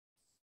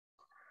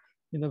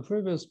In the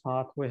previous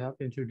part, we have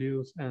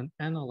introduced and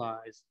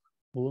analyzed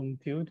Bloom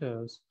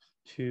filters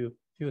to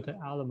filter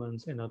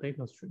elements in a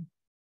data stream.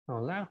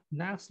 Now,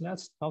 next,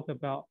 let's talk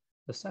about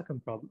the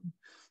second problem,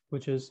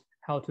 which is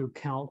how to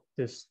count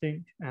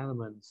distinct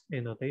elements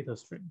in a data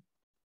stream.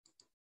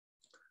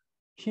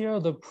 Here,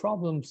 the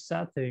problem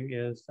setting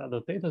is that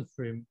the data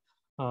stream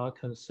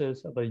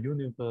consists of a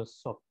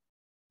universe of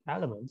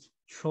elements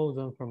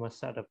chosen from a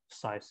set of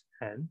size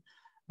n,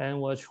 and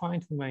we're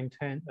trying to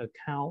maintain a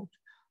count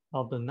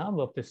of the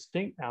number of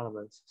distinct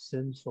elements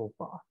seen so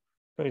far.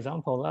 For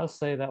example, let's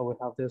say that we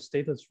have this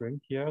data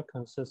string here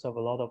consists of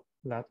a lot of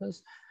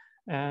letters,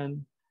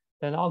 and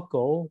then our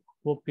goal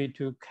would be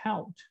to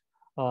count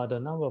the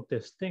number of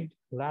distinct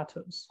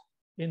letters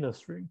in the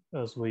string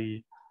as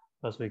we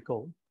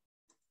go.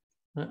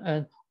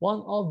 And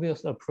one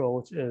obvious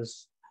approach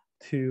is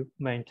to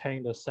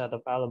maintain the set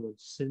of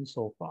elements seen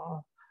so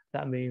far.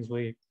 That means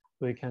we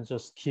can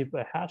just keep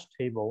a hash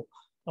table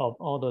of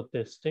all the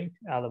distinct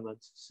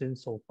elements seen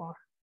so far.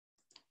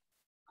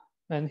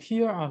 And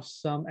here are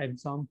some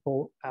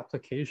example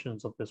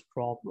applications of this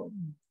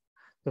problem.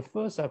 The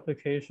first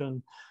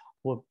application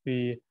would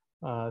be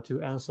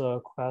to answer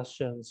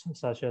questions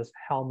such as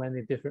how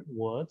many different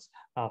words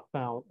are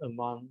found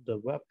among the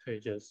web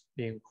pages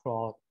being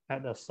crawled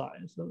at a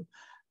site. So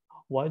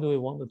why do we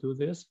want to do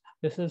this?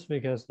 This is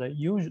because the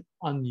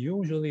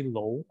unusually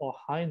low or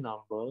high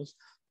numbers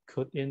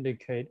could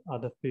indicate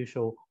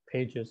artificial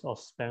pages or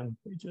spam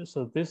pages.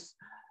 So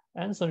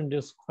answering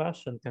this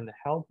question can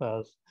help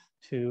us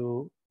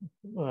to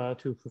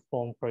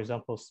perform, for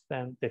example,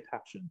 spam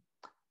detection.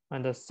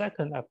 And the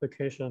second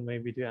application may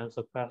be to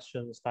answer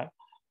questions like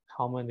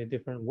how many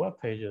different web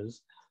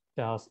pages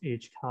does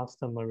each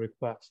customer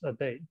request a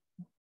day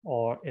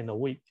or in a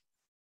week?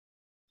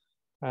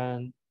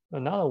 And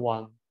another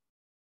one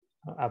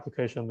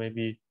application may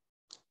be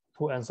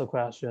to answer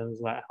questions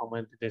like how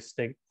many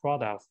distinct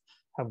products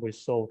have we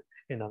sold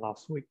in the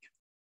last week.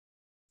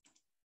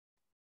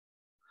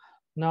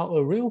 Now,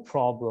 a real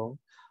problem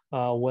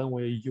when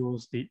we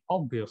use the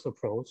obvious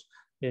approach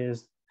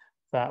is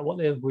that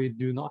what if we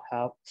do not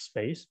have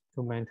space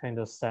to maintain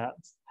the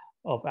sets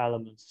of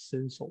elements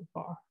seen so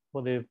far?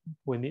 What if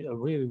we need a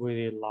really,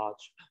 really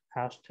large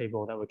hash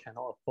table that we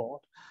cannot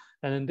afford?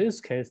 And in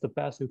this case, the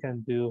best you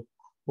can do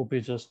will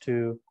be just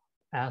to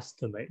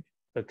estimate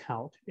the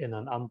count in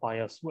an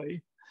unbiased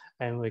way.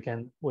 And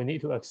we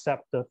need to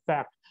accept the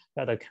fact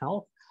that the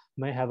count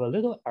may have a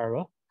little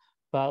error,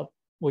 but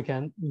we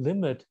can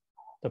limit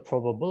the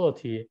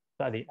probability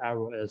that the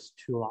error is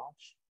too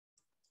large.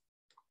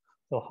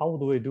 So how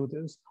do we do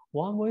this?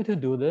 One way to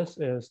do this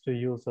is to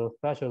use a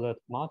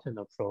Fetcherlet-Martin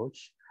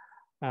approach.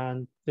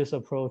 And this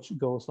approach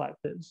goes like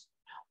this.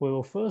 We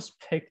will first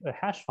pick a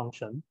hash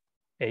function,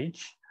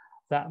 h,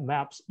 that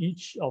maps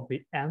each of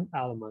the n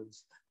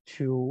elements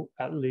to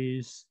at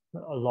least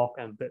log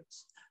n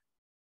bits.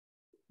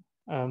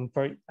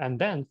 And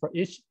then for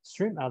each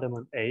stream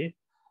element a,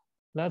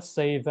 let's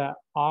say that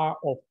R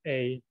of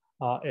a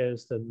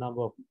is the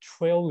number of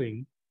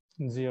trailing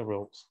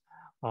zeros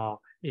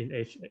in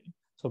HA.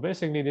 So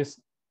basically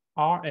this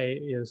RA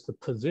is the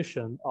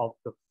position of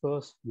the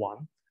first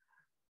one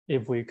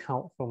if we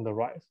count from the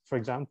right. For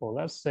example,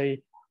 let's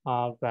say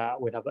that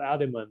we have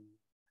element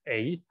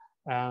A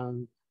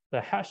and the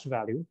hash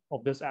value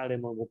of this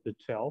element will be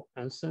 12.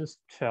 And since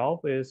 12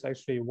 is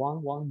actually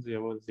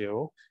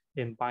 1100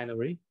 in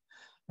binary,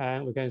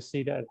 and we can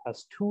see that it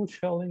has two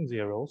trailing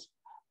zeros,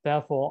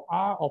 therefore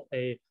R of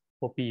A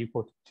will be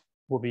equal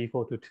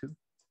to 2,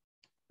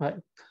 right?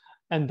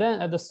 And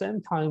then at the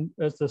same time,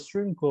 as the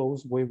string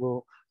grows, we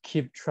will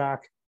keep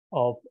track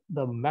of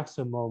the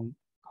maximum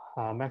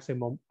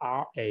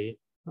RA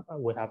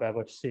we have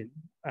ever seen.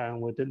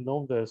 And we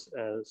denote this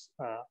as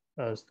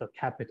the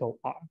capital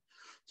R.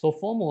 So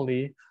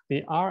formally,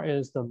 the R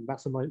is the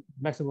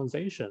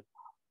maximization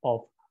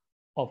of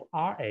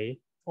RA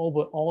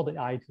over all the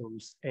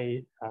items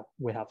A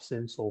we have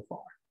seen so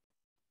far.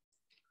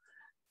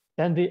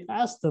 Then the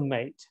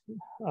estimate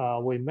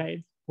we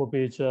made will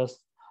be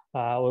just, we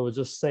will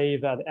just say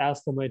that the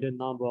estimated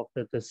number of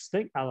the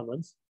distinct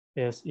elements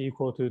is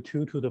equal to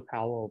 2 to the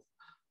power of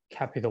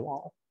capital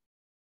R.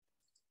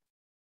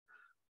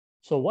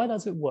 So why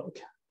does it work?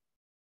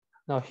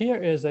 Now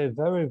here is a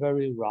very,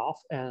 very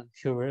rough and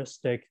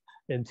heuristic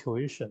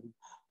intuition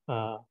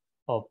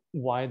of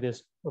why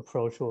this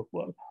approach will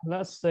work.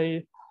 Let's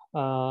say we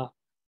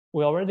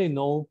already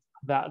know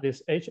that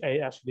this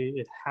HA actually,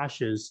 it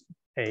hashes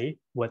A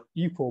with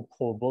equal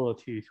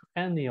probability to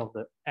any of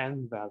the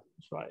n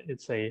values, right?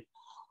 It's a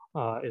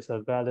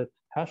valid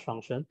hash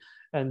function.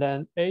 And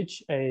then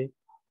HA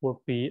would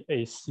be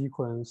a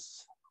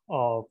sequence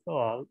of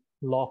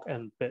log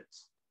n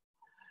bits.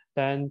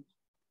 Then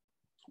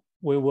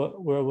we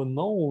will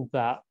know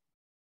that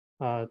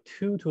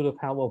 2 to the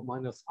power of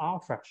minus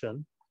R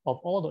fraction of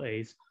all the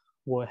A's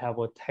will have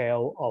a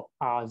tail of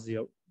R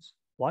zeros.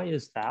 Why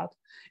is that?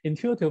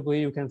 Intuitively,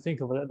 you can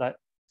think of it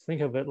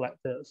like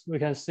this. We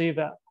can see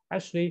that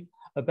actually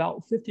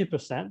about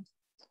 50%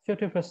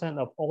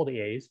 of all the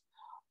A's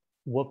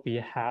would be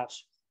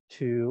hashed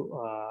two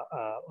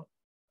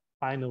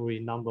binary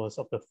numbers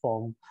of the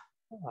form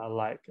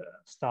like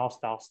star,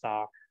 star,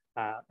 star,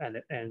 and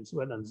it ends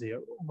with a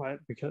 0, right?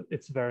 Because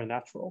it's very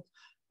natural.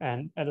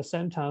 And at the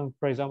same time,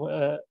 for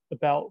example,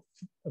 about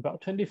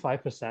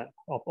 25%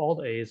 of all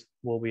the A's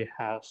will be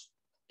hash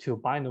to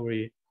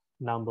binary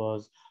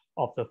numbers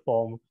of the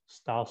form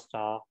star,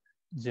 star,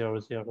 0,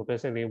 0. So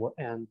basically, will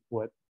end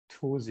with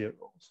 2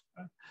 zeros.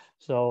 Right?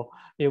 So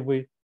if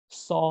we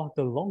saw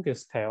the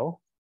longest tail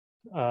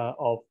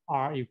of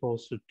R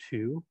equals to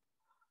 2,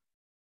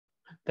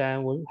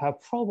 then we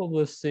have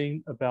probably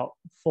seen about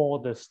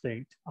 4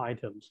 distinct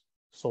items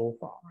so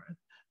far. Right?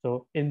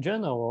 So in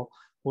general,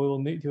 we will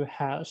need to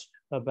hash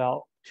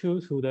about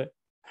 2 to the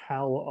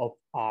power of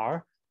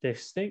R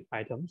distinct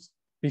items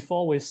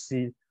before we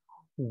see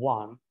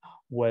one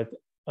with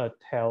a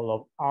tail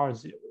of R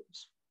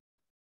zeros.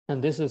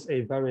 And this is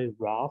a very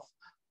rough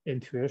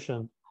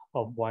intuition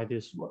of why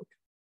this works.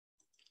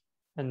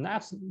 And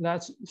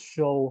let's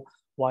show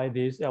why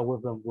this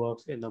algorithm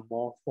works in a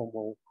more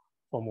formal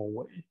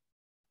way.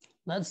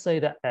 Let's say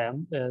that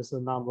M is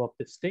the number of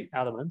distinct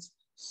elements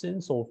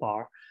seen so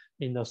far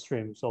in the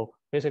stream. So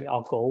basically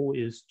our goal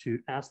is to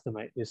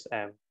estimate this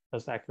M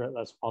as accurate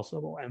as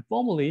possible. And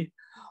formally,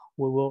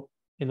 we will,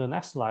 in the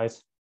next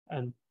slides,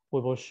 and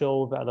we will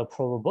show that the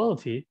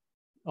probability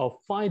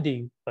of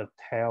finding a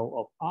tail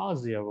of R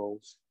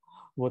zeros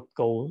would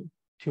go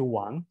to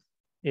 1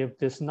 if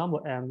this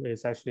number M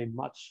is actually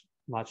much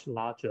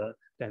larger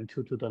than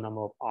 2 to the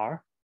number of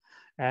R.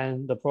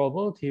 And the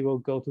probability will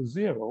go to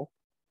 0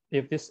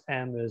 if this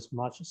M is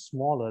much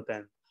smaller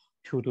than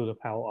 2 to the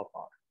power of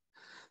R.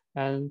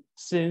 And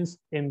since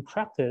in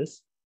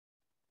practice,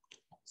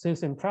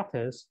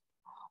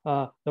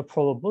 the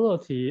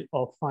probability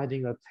of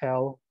finding a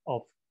tail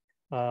of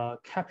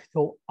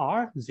capital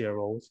R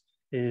zeros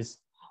is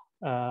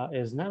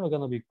never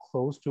going to be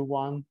close to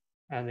 1,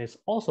 and it's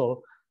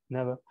also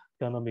never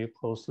going to be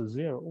close to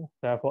 0.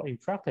 Therefore, in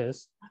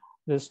practice,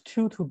 this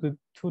 2 to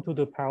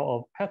the power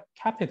of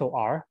capital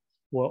R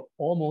will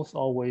almost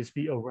always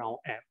be around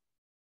M.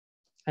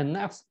 And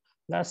next,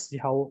 let's see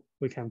how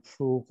we can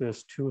prove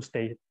these two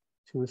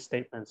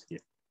statements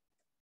here.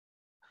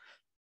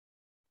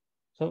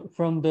 So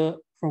from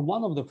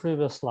one of the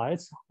previous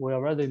slides, we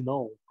already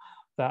know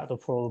that the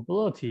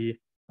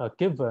probability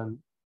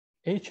given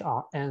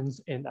HR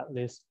ends in at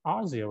least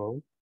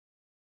R0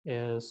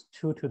 is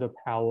 2 to the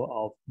power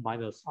of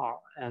minus R.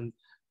 And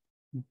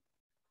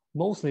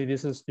mostly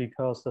this is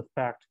because the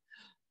fact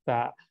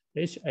that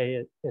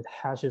HA, it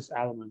hashes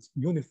elements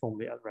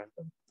uniformly at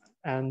random.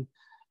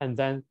 And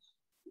then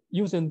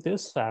using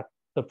this fact,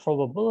 the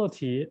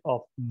probability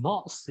of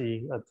not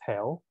seeing a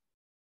tail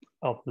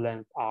of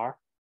length R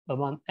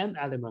among n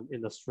elements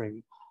in the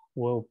string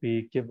will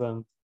be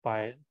given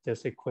by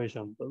this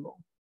equation below.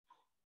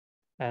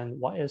 And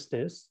why is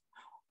this?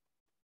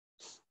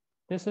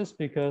 This is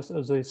because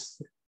as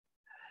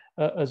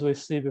we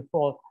see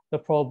before, the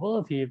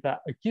probability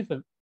that a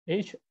given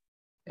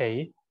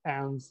HA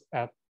ends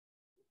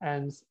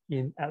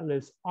in at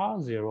least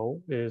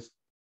R0 is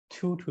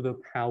 2 to the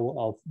power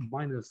of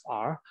minus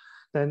R.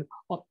 Then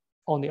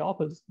on the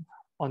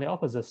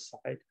opposite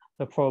side,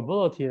 the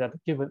probability that a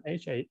given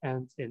HA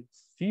ends in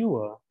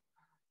fewer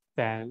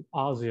than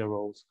R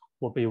zeros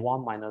will be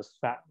 1 minus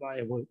that, right?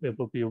 It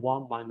will be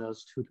 1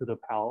 minus 2 to the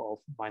power of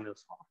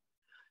minus R.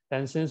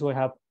 Then since we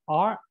have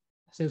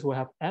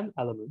n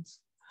elements,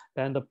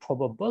 then the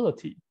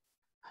probability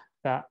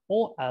that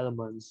all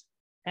elements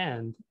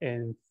end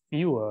in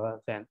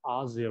fewer than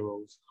R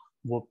zeros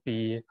would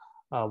be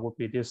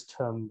this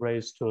term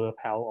raised to the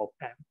power of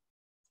n.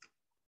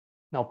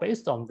 Now,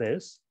 based on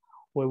this,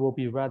 we will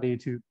be ready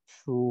to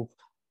prove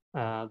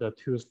the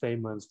two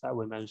statements that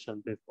we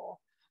mentioned before.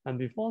 And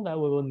before that,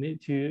 we will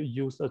need to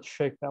use a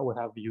trick that we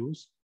have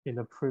used in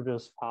the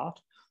previous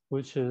part,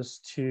 which is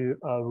to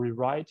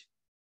rewrite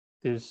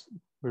this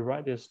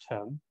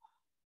term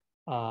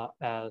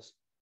as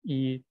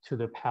e to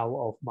the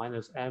power of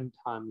minus m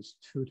times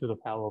 2 to the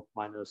power of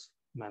minus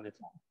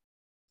manifold.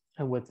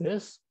 And with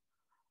this,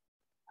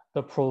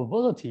 the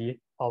probability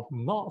of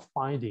not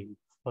finding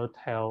a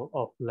tail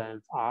of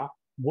length R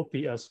would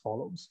be as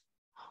follows.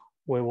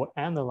 We will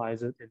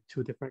analyze it in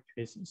two different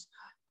cases.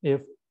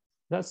 If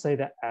let's say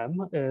that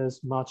m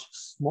is much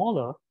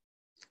smaller,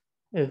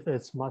 if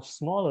it's much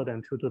smaller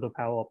than 2 to the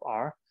power of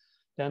R,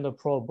 then the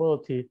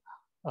probability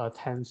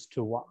tends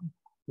to 1.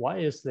 Why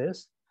is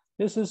this?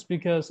 This is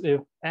because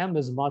if m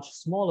is much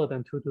smaller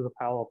than 2 to the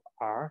power of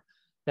R,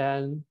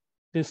 then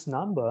this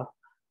number,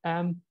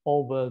 m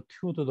over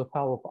 2 to the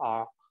power of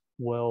R,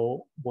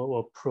 will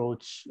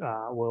approach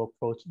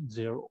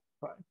 0,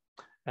 right?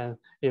 And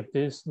if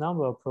this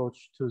number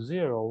approaches to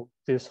 0,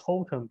 this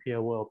whole term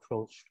here will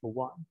approach to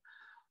 1.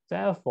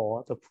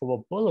 Therefore, the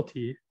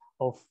probability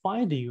of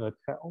finding a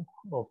tail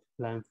of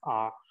length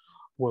R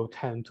will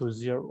tend to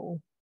 0,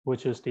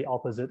 which is the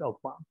opposite of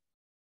 1.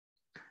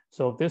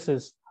 So this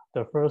is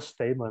the first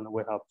statement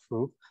we have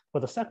proved. For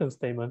the second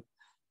statement,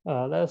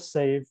 let's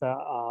say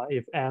that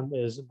if m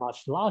is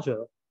much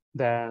larger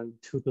than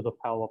 2 to the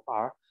power of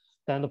R,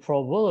 then the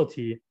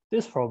probability,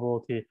 this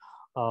probability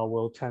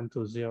will tend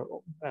to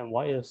 0. And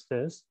why is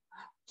this?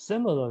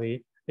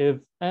 Similarly, if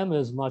m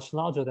is much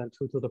larger than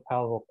 2 to the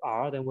power of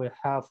r, then we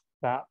have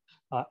that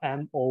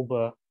m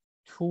over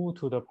 2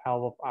 to the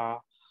power of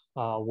r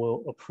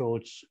will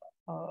approach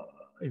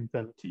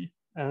infinity.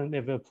 And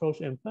if it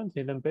approaches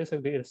infinity, then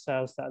basically it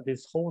says that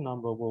this whole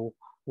number will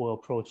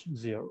approach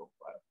 0.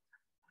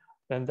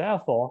 Right? And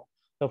therefore,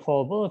 the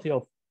probability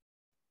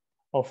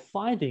of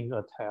finding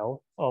a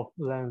tail of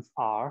length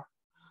r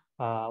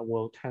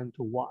will tend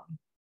to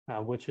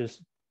 1, which is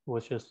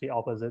the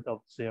opposite of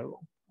 0.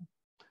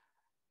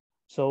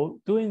 So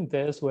doing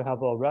this, we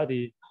have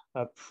already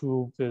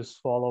proved this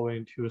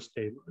following two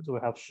statements. We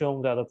have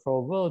shown that the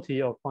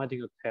probability of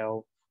finding a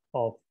tail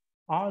of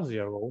r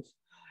zeros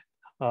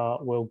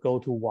will go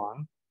to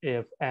 1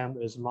 if m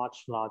is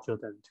much larger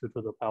than 2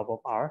 to the power of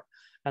r,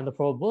 and the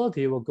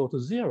probability will go to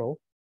 0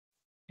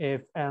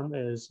 if m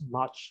is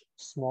much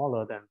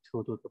smaller than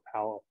 2 to the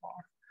power of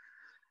r.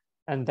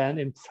 And then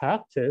in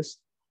practice,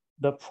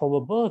 the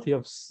probability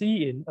of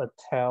seeing a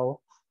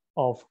tail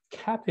of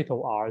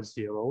capital R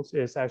zeros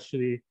is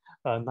actually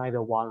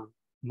neither 1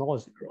 nor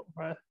 0,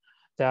 right?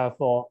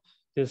 Therefore,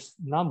 this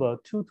number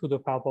 2 to the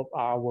power of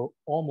r will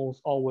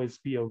almost always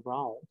be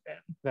around, and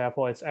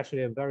therefore it's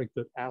actually a very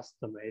good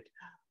estimate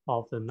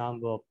of the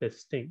number of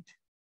distinct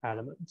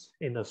elements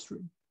in the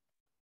string.